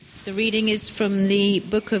The reading is from the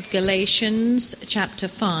book of Galatians, chapter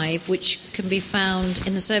 5, which can be found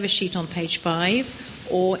in the service sheet on page 5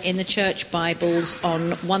 or in the church Bibles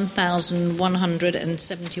on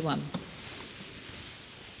 1171.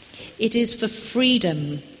 It is for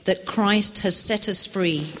freedom that Christ has set us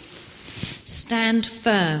free. Stand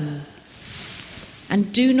firm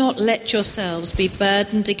and do not let yourselves be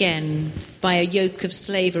burdened again by a yoke of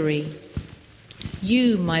slavery.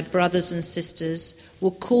 You, my brothers and sisters,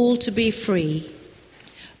 were called to be free,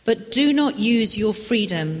 but do not use your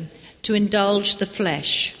freedom to indulge the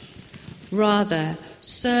flesh. Rather,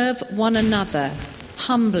 serve one another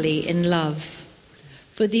humbly in love.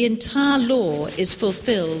 For the entire law is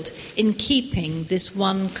fulfilled in keeping this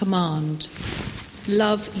one command: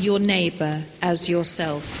 love your neighbour as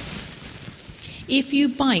yourself. If you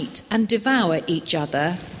bite and devour each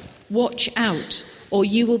other, watch out, or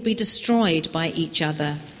you will be destroyed by each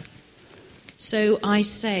other. So I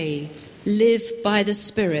say, live by the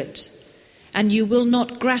Spirit, and you will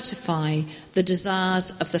not gratify the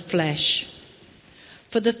desires of the flesh.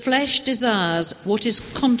 For the flesh desires what is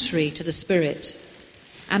contrary to the Spirit,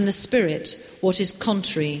 and the Spirit what is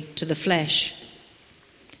contrary to the flesh.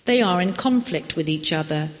 They are in conflict with each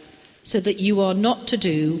other, so that you are not to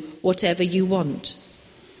do whatever you want.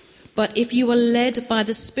 But if you are led by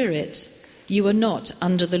the Spirit, you are not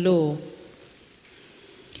under the law.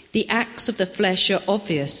 The acts of the flesh are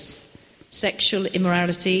obvious: sexual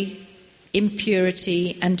immorality,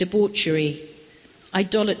 impurity and debauchery,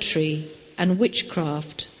 idolatry and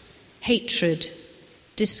witchcraft, hatred,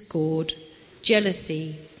 discord,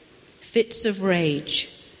 jealousy, fits of rage,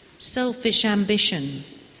 selfish ambition,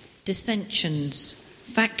 dissensions,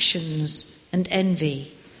 factions and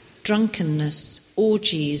envy, drunkenness,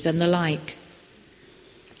 orgies and the like.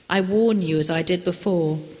 I warn you, as I did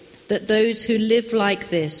before, that those who live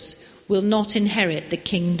like this will not inherit the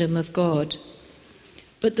kingdom of God.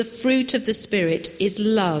 But the fruit of the Spirit is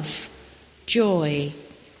love, joy,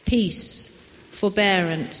 peace,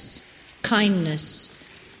 forbearance, kindness,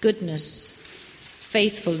 goodness,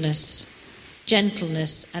 faithfulness,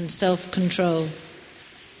 gentleness, and self-control.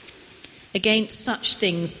 Against such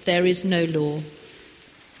things there is no law.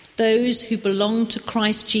 Those who belong to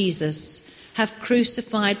Christ Jesus have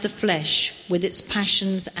crucified the flesh with its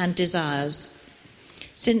passions and desires.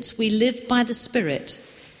 Since we live by the Spirit,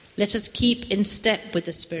 let us keep in step with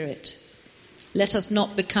the Spirit. Let us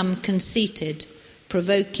not become conceited,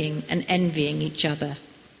 provoking and envying each other.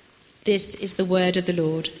 This is the word of the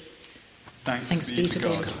Lord. Thanks be to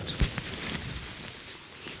God.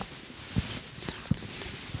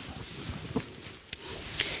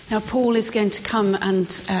 Now Paul is going to come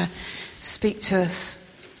and speak to us.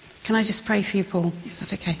 Can I just pray for you, Paul? Is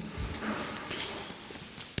that okay?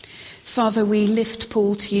 Father, we lift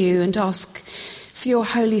Paul to you and ask for your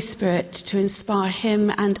Holy Spirit to inspire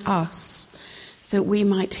him and us, that we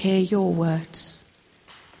might hear your words.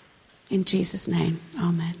 In Jesus' name,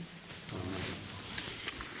 amen.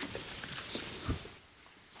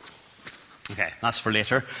 Okay, that's for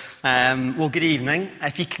later. Well, good evening.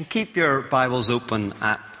 If you can keep your Bibles open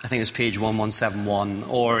at, I think it's page 1171,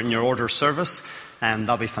 or in your order of service,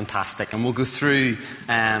 that'll be fantastic. And we'll go through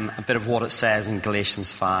a bit of what it says in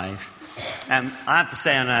Galatians 5. I have to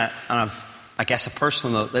say, on a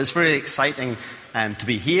personal note, that it's very exciting to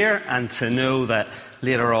be here and to know that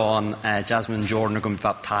later on Jasmine and Jordan are going to be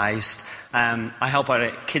baptised. I help out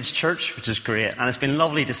at Kids Church, which is great. And it's been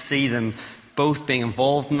lovely to see them both being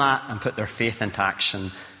involved in that and put their faith into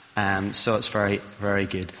action. So it's very, very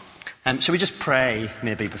good. Shall we just pray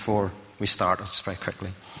maybe before we start? I'll just pray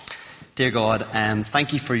quickly. Dear God,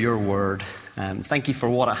 thank you for your word. Thank you for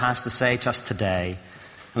what it has to say to us today.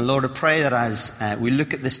 And Lord, I pray that as we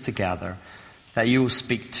look at this together, that you will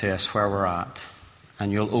speak to us where we're at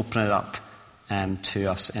and you'll open it up to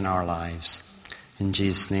us in our lives. In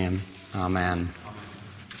Jesus' name, amen.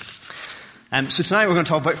 So tonight we're going to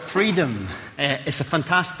talk about freedom. It's a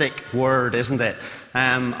fantastic word, isn't it?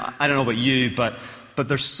 I don't know about you, but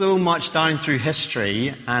there's so much down through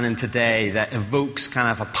history and in today that evokes kind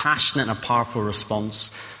of a passionate and a powerful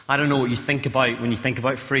response. I don't know what you think about when you think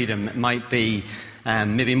about freedom. It might be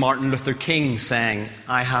maybe Martin Luther King saying,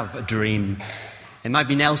 I have a dream. It might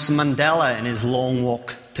be Nelson Mandela in his long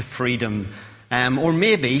walk to freedom. Or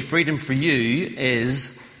maybe freedom for you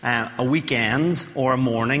is a weekend or a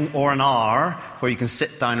morning or an hour where you can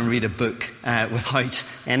sit down and read a book without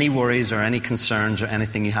any worries or any concerns or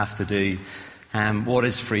anything you have to do. What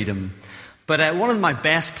is freedom? But one of my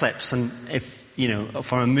best clips, and if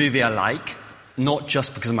from a movie I like, not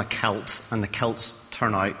just because I'm a Celt, and the Celts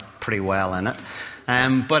turn out pretty well in it,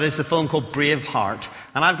 but it's a film called Braveheart,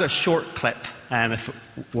 and I've got a short clip if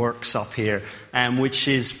it works up here, which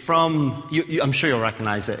is from, I'm sure you'll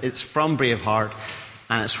recognise it, it's from Braveheart,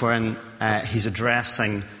 and it's when he's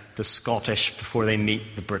addressing the Scottish before they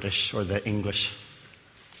meet the British or the English.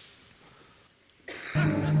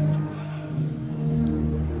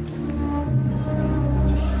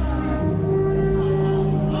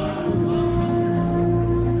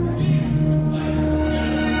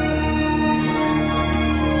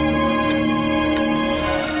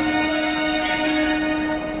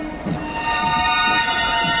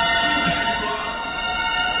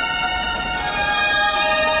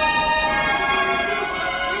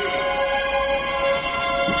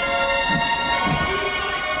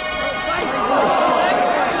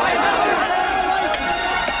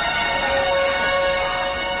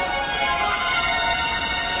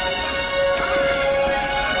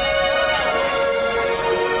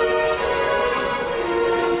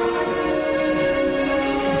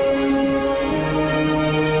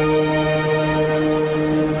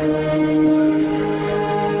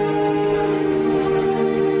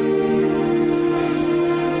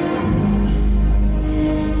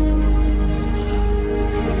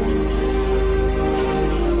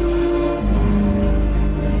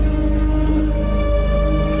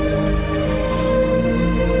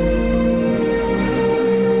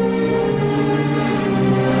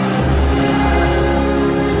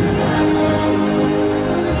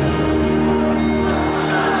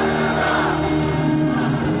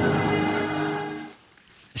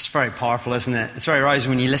 Very powerful, isn't it? It's very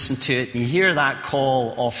rousing when you listen to it and you hear that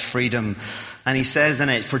call of freedom. And he says in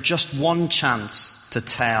it, for just one chance to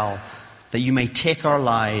tell that you may take our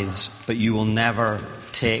lives, but you will never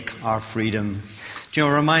take our freedom. Do you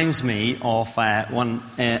know, it reminds me of when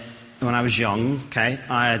I was young, okay,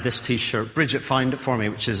 I had this T-shirt. Bridget found it for me,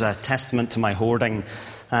 which is a testament to my hoarding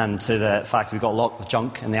and to the fact that we got a lot of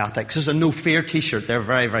junk in the attic. This is a No Fear T-shirt. They're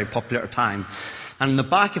very, very popular at the time. And in the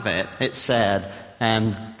back of it, it said,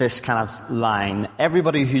 this kind of line,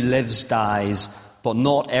 everybody who lives dies, but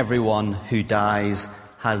not everyone who dies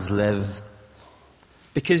has lived.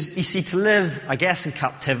 Because, you see, to live, I guess, in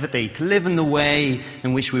captivity, to live in the way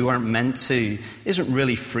in which we weren't meant to, isn't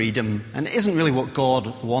really freedom, and it isn't really what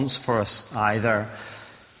God wants for us either.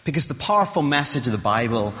 Because the powerful message of the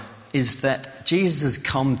Bible is that Jesus has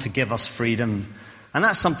come to give us freedom. And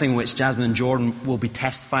that's something which Jasmine and Jordan will be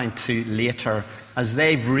testifying to later as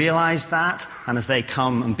they've realised that and as they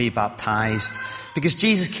come and be baptised. Because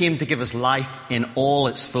Jesus came to give us life in all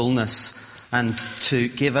its fullness and to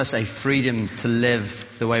give us a freedom to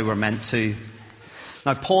live the way we're meant to.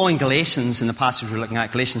 Now, Paul in Galatians, in the passage we're looking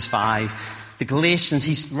at, Galatians 5, the Galatians,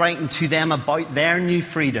 he's writing to them about their new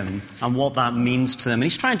freedom and what that means to them. And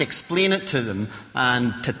he's trying to explain it to them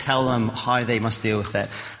and to tell them how they must deal with it.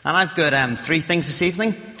 And I've got 3 things this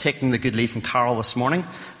evening, taking the good lead from Carol this morning.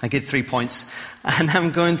 I get 3 points. And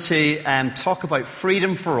I'm going to talk about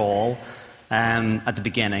freedom for all at the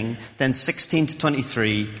beginning. Then 16 to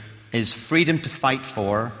 23 is freedom to fight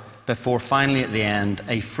for, before finally at the end,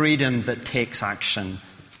 a freedom that takes action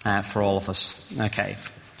for all of us. Okay.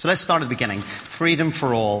 So let's start at the beginning. Freedom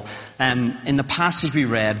for all. In the passage we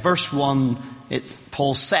read, verse 1,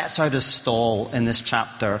 Paul sets out his stall in this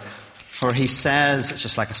chapter where he says, it's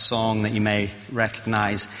just like a song that you may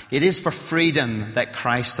recognize, it is for freedom that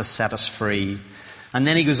Christ has set us free. And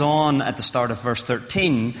then he goes on at the start of verse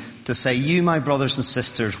 13 to say, you, my brothers and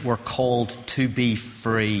sisters, were called to be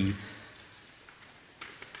free.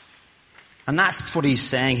 And that's what he's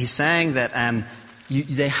saying. He's saying that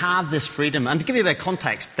they have this freedom. And to give you a bit of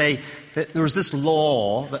context, there was this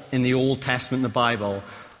law in the Old Testament in the Bible,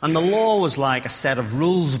 and the law was like a set of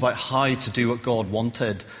rules about how to do what God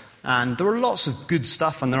wanted. And there were lots of good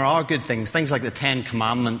stuff, and there are good things like the 10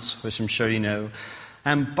 Commandments, which I'm sure you know.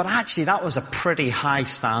 But actually, that was a pretty high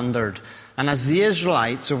standard. And as the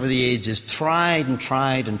Israelites over the ages tried and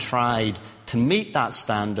tried and tried to meet that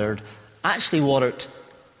standard, actually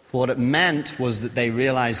what it meant was that they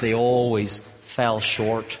realized they always fell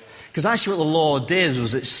short. Because actually what the law did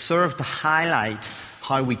was it served to highlight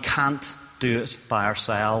how we can't do it by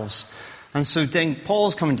ourselves. And so then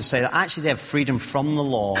Paul's coming to say that actually they have freedom from the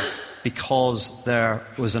law because there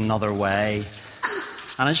was another way.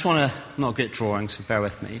 And I just want to, I'm not great at drawing, so bear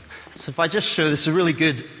with me. So if I just show, this is a really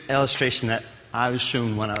good illustration that I was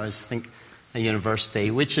shown when I was, I think, at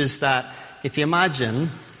university, which is that if you imagine,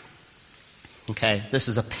 okay, this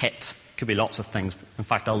is a pit. Could be lots of things. In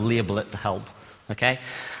fact, I'll label it to help. Okay?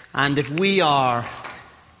 And if we are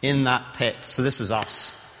in that pit, so this is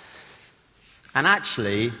us, and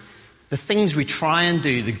actually, The things we try and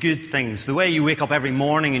do, the good things, the way you wake up every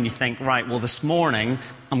morning and you think, right, well, this morning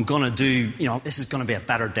I'm going to do, this is going to be a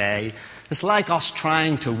better day. It's like us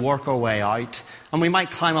trying to work our way out. And we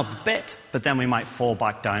might climb up a bit, but then we might fall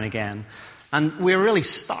back down again. And we're really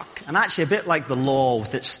stuck. And actually, a bit like the law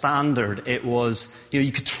with its standard, it was,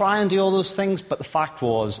 you could try and do all those things, but the fact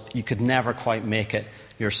was you could never quite make it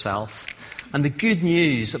yourself. And the good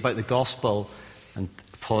news about the gospel, and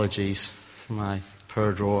apologies for my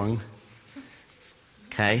poor drawing,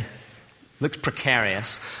 okay, looks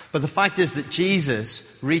precarious, but the fact is that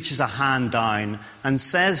Jesus reaches a hand down and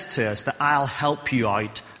says to us that I'll help you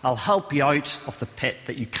out. I'll help you out of the pit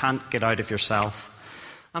that you can't get out of yourself.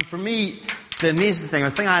 And for me, the amazing thing, or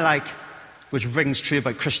the thing I like, which rings true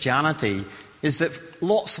about Christianity, is that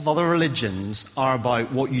lots of other religions are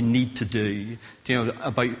about what you need to do,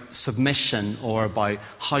 about submission or about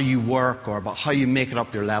how you work or about how you make it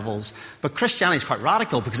up your levels. But Christianity is quite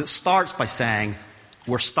radical because it starts by saying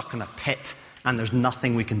we're stuck in a pit and there's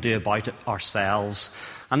nothing we can do about it ourselves.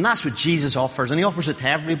 And that's what Jesus offers, and he offers it to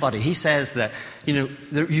everybody. He says that,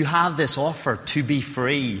 you have this offer to be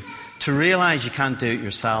free, to realize you can't do it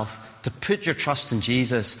yourself, to put your trust in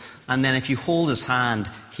Jesus, and then if you hold his hand,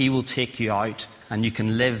 he will take you out and you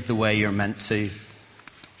can live the way you're meant to.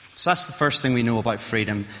 So that's the first thing we know about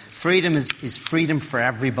freedom. Freedom is freedom for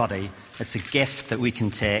everybody. It's a gift that we can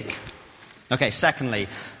take. Okay, secondly,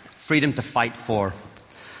 freedom to fight for.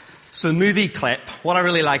 So the movie clip, what I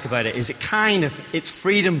really like about it is it's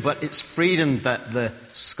freedom, but it's freedom that the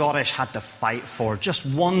Scottish had to fight for just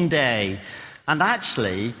one day. And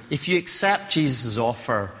actually, if you accept Jesus'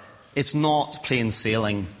 offer, it's not plain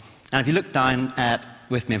sailing. And if you look down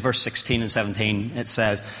with me, verse 16 and 17, it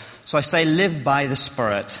says, "So I say, live by the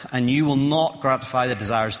Spirit, and you will not gratify the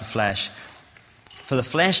desires of the flesh. For the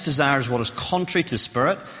flesh desires what is contrary to the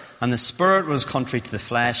Spirit, and the Spirit what is contrary to the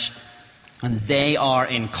flesh, and they are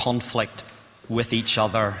in conflict with each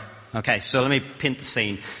other." Okay, so let me paint the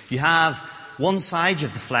scene. You have one side, you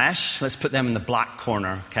have the flesh. Let's put them in the black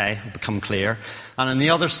corner, okay? It'll become clear. And on the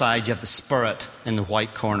other side, you have the Spirit in the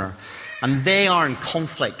white corner. And they are in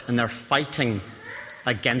conflict, and they're fighting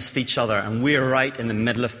against each other. And we're right in the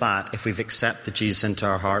middle of that if we've accepted Jesus into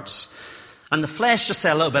our hearts. And the flesh, just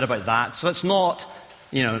say a little bit about that. So it's not,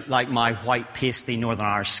 like my white, pasty Northern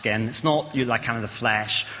Irish skin. It's not like kind of the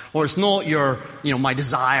flesh. Or it's not your, my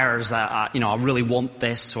desires, I really want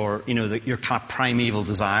this, or, your kind of primeval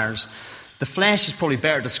desires. The flesh is probably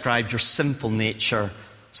better described your sinful nature.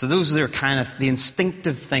 So those are kind of the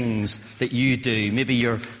instinctive things that you do. Maybe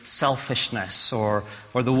your selfishness or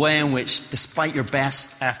the way in which, despite your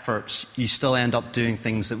best efforts, you still end up doing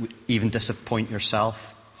things that would even disappoint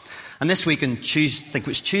yourself. And this week, I think it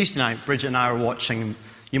was Tuesday night, Bridget and I were watching,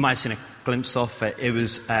 you might have seen a glimpse of it. It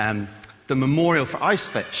was the memorial for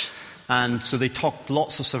Auschwitz. And so they talked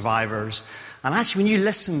lots of survivors. And actually, when you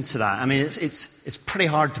listen to that, it's pretty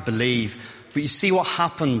hard to believe. But you see what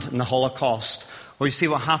happened in the Holocaust, or you see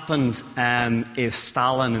what happened with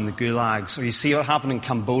Stalin in the gulags, or you see what happened in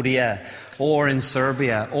Cambodia, or in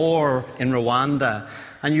Serbia, or in Rwanda.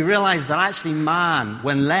 And you realize that actually man,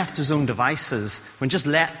 when left to his own devices, when just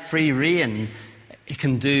let free rein, he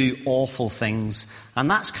can do awful things. And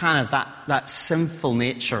that's kind of that sinful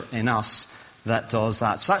nature in us that does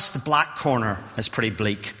that. So that's the black corner. It's pretty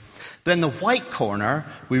bleak. But in the white corner,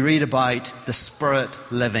 we read about the Spirit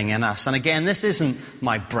living in us. And again, this isn't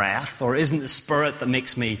my breath, or isn't the Spirit that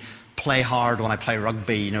makes me play hard when I play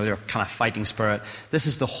rugby, their kind of fighting spirit. This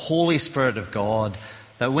is the Holy Spirit of God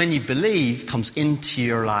that when you believe comes into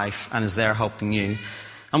your life and is there helping you.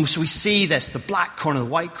 And so we see this, the black corner, the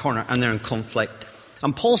white corner, and they're in conflict.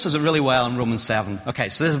 And Paul says it really well in Romans 7. Okay,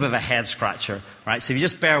 so this is a bit of a head scratcher, right? So if you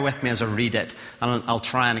just bear with me as I read it, and I'll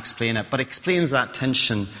try and explain it. But it explains that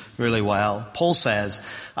tension really well. Paul says,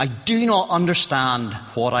 "I do not understand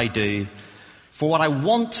what I do. For what I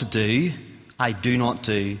want to do, I do not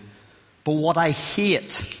do. But what I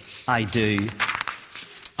hate, I do.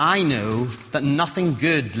 I know that nothing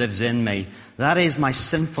good lives in me. That is my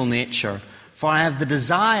sinful nature. For I have the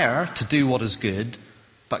desire to do what is good,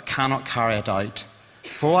 but cannot carry it out.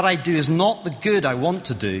 For what I do is not the good I want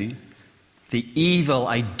to do. The evil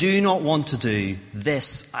I do not want to do,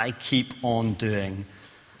 this I keep on doing."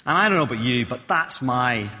 And I don't know about you, but that's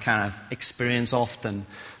my kind of experience often.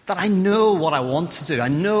 That I know what I want to do. I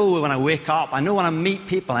know when I wake up. I know when I meet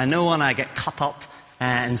people. I know when I get cut up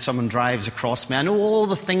and someone drives across me. I know all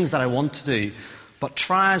the things that I want to do. But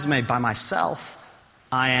try as I may by myself,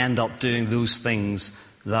 I end up doing those things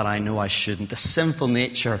that I know I shouldn't. The sinful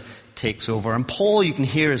nature takes over. And Paul, you can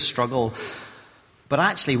hear his struggle. But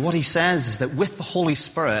actually what he says is that with the Holy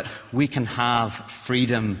Spirit, we can have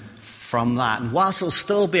freedom from that. And whilst it'll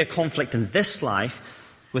still be a conflict in this life,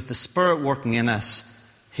 with the Spirit working in us,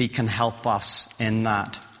 he can help us in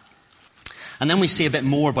that. And then we see a bit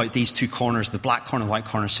more about these two corners, the black corner and white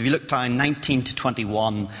corner. So if you look down 19 to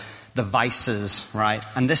 21, the vices, right?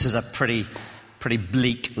 And this is a pretty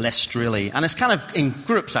bleak list, really. And it's kind of in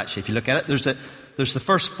groups, actually, if you look at it. There's the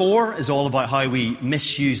first 4 is all about how we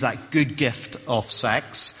misuse that good gift of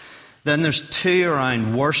sex. Then there's 2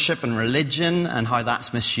 around worship and religion and how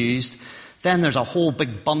that's misused. Then there's a whole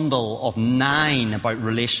big bundle of 9 about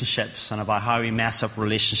relationships and about how we mess up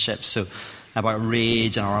relationships. So about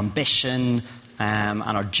rage and our ambition and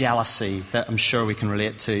our jealousy that I'm sure we can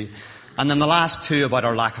relate to. And then the last 2 about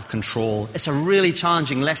our lack of control. It's a really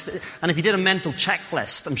challenging list. And if you did a mental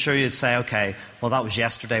checklist, I'm sure you'd say, okay, well, that was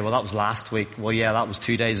yesterday. Well, that was last week. Well, yeah, that was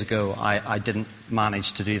 2 days ago. I didn't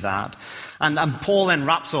manage to do that. And Paul then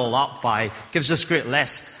wraps it all up by, gives this great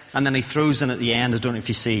list, and then he throws in at the end, I don't know if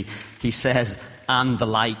you see, he says, and the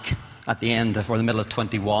like at the end or the middle of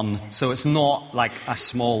 21. So it's not like a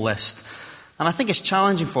small list. And I think it's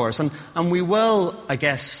challenging for us. And we will, I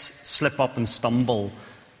guess, slip up and stumble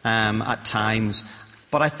at times.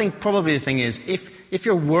 But I think probably the thing is, if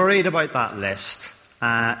you're worried about that list,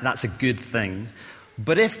 that's a good thing.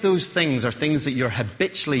 But if those things are things that you're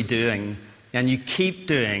habitually doing and you keep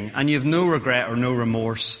doing and you have no regret or no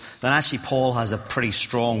remorse, then actually Paul has a pretty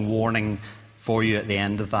strong warning for you at the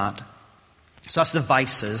end of that. So that's the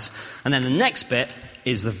vices. And then the next bit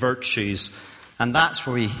is the virtues. And that's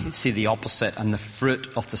where we see the opposite and the fruit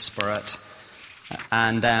of the Spirit.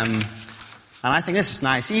 And I think this is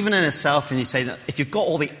nice. Even in itself, and you say that if you've got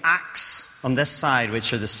all the acts on this side,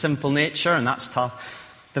 which are the sinful nature, and that's tough,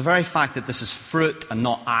 the very fact that this is fruit and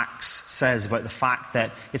not acts says about the fact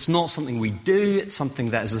that it's not something we do, it's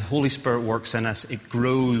something that as the Holy Spirit works in us, it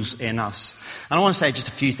grows in us. And I want to say just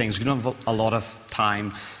a few things. We don't have a lot of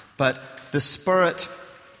time. But the Spirit,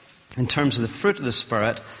 in terms of the fruit of the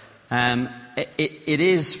Spirit, it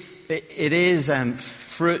is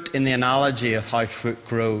fruit in the analogy of how fruit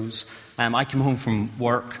grows. I came home from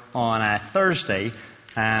work on a Thursday,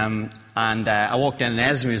 and I walked in and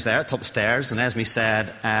Esme was there at the top of the stairs, and Esme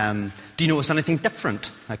said, do you notice anything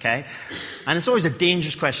different? Okay? And it's always a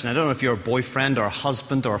dangerous question. I don't know if you're a boyfriend or a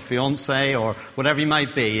husband or a fiancé or whatever you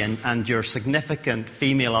might be, and your significant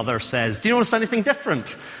female other says, do you notice anything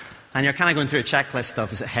different? And you're kind of going through a checklist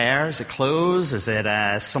of, is it hair? Is it clothes? Is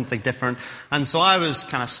it something different? And so I was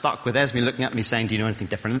kind of stuck with Esme looking at me saying, do you know anything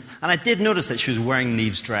different? And I did notice that she was wearing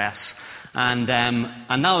Neve's dress. And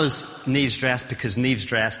that was Neve's dress because Neve's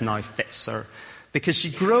dress now fits her. Because she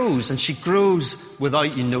grows, and she grows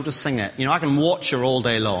without you noticing it. You know, I can watch her all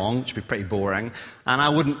day long, which would be pretty boring, and I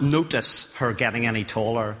wouldn't notice her getting any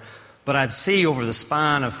taller. But I'd see over the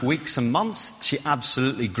span of weeks and months, she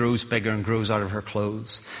absolutely grows bigger and grows out of her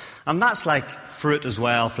clothes. And that's like fruit as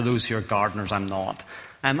well for those who are gardeners. I'm not.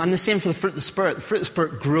 And the same for the fruit of the Spirit. The fruit of the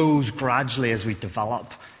Spirit grows gradually as we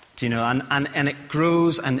develop. You know, and it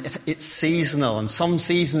grows, and it's seasonal. And some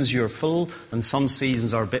seasons you're full, and some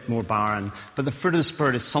seasons are a bit more barren. But the fruit of the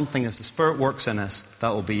Spirit is something, as the Spirit works in us, that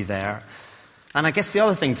will be there. And I guess the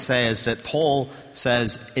other thing to say is that Paul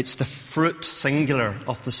says it's the fruit singular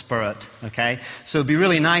of the Spirit. Okay, so it'd be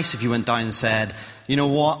really nice if you went down and said, you know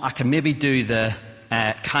what, I can maybe do the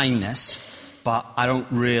kindness, but I don't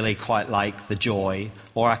really quite like the joy.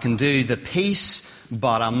 Or I can do the peace,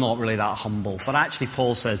 but I'm not really that humble. But actually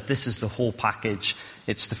Paul says this is the whole package.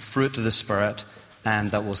 It's the fruit of the Spirit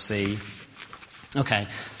that we'll see. Okay,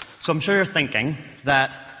 so I'm sure you're thinking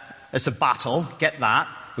that it's a battle. Get that.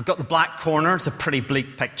 We've got the black corner. It's a pretty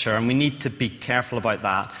bleak picture, and we need to be careful about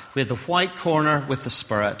that. We have the white corner with the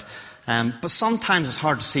Spirit. But sometimes it's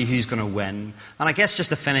hard to see who's going to win. And I guess just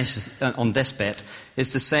to finish on this bit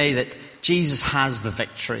is to say that Jesus has the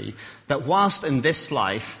victory. That whilst in this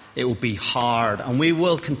life it will be hard, and we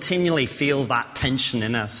will continually feel that tension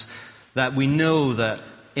in us, that we know that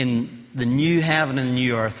in the new heaven and the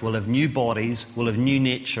new earth we'll have new bodies, we'll have new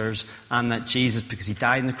natures, and that Jesus, because he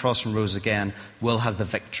died on the cross and rose again, will have the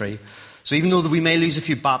victory. So even though that we may lose a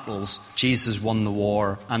few battles, Jesus won the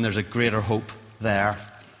war, and there's a greater hope there.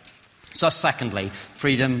 So that's secondly,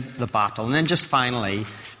 freedom, the battle. And then just finally,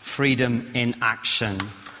 freedom in action.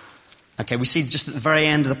 Okay, we see just at the very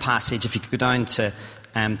end of the passage, if you could go down to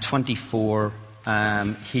 24,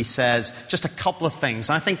 he says just a couple of things.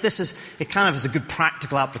 And I think it kind of is a good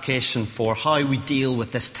practical application for how we deal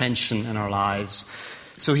with this tension in our lives.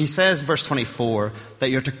 So he says, verse 24, that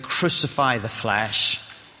you're to crucify the flesh.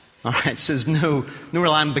 All right, so there's no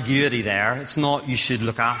real ambiguity there. It's not you should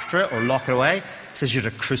look after it or lock it away. It says you're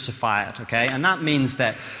to crucify it, okay? And that means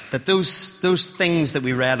that those things that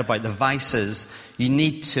we read about, the vices, you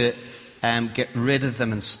need to get rid of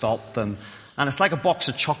them and stop them. And it's like a box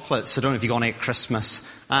of chocolates. I don't know if you've gone out at Christmas.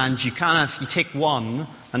 And you take one,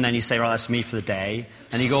 and then you say, right, that's me for the day.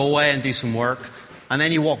 And you go away and do some work. And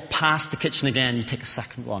then you walk past the kitchen again, you take a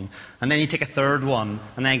second one. And then you take a third one.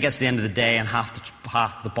 And then it gets to the end of the day, and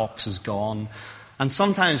half the box is gone. And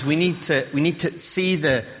sometimes we need to see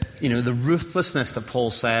the ruthlessness that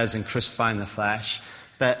Paul says in crucifying the flesh.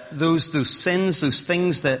 That those sins, those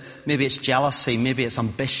things that maybe it's jealousy, maybe it's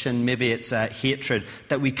ambition, maybe it's hatred,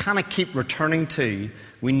 that we kind of keep returning to,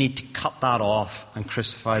 we need to cut that off and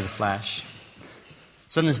crucify the flesh.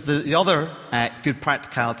 So the other good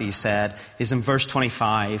practicality he said is in verse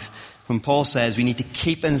 25, when Paul says we need to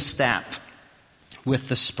keep in step with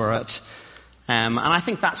the Spirit. And I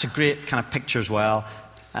think that's a great kind of picture as well.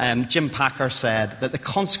 Jim Packer said that the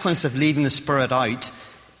consequence of leaving the Spirit out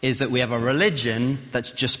is that we have a religion that's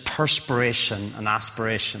just perspiration and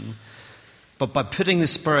aspiration. But by putting the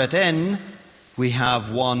Spirit in, we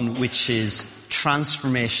have one which is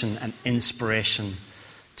transformation and inspiration.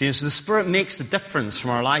 So the Spirit makes the difference from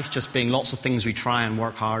our life just being lots of things we try and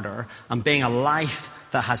work harder, and being a life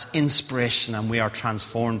that has inspiration and we are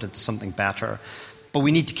transformed into something better. But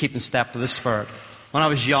we need to keep in step with the Spirit. When I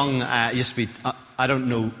was young, it used to be... I don't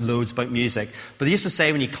know loads about music, but they used to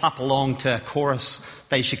say when you clap along to a chorus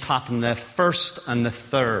that you should clap in the first and the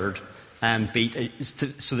third beat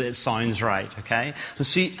so that it sounds right, okay?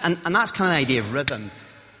 And that's kind of the idea of rhythm.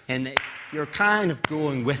 And you're kind of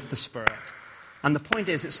going with the Spirit. And the point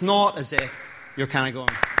is, it's not as if you're kind of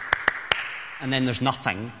going and then there's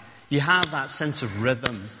nothing. You have that sense of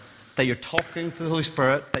rhythm, that you're talking to the Holy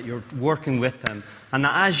Spirit, that you're working with Him, and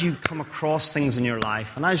that as you come across things in your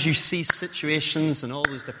life, and as you see situations and all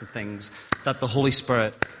those different things, that the Holy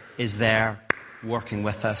Spirit is there working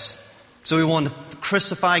with us. So we want to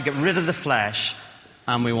crucify, get rid of the flesh,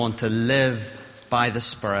 and we want to live by the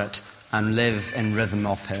Spirit and live in rhythm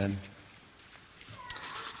of Him.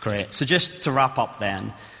 Great. So just to wrap up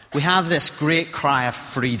then, we have this great cry of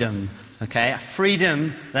freedom. Okay, a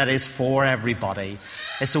freedom that is for everybody.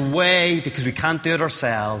 It's a way, because we can't do it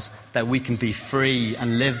ourselves, that we can be free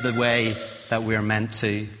and live the way that we're meant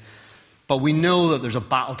to. But we know that there's a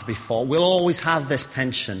battle to be fought. We'll always have this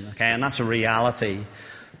tension, okay, and that's a reality.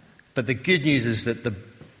 But the good news is that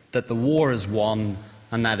the war is won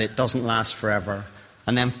and that it doesn't last forever.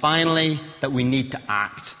 And then finally, that we need to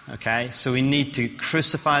act, okay? So we need to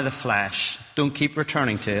crucify the flesh. Don't keep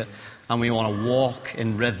returning to it. And we want to walk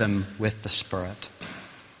in rhythm with the Spirit.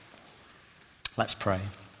 Let's pray.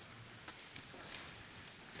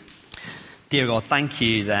 Dear God, thank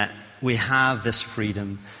you that we have this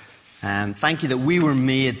freedom. And thank you that we were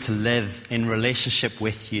made to live in relationship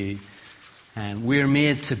with you. And we're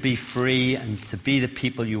made to be free and to be the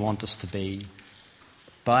people you want us to be.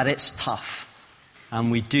 But it's tough.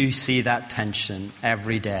 And we do see that tension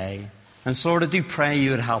every day. And so, Lord, I do pray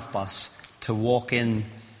you would help us to walk in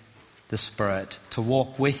the Spirit, to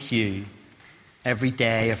walk with you every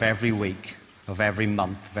day of every week, of every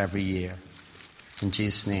month, of every year. In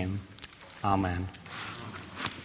Jesus' name, amen.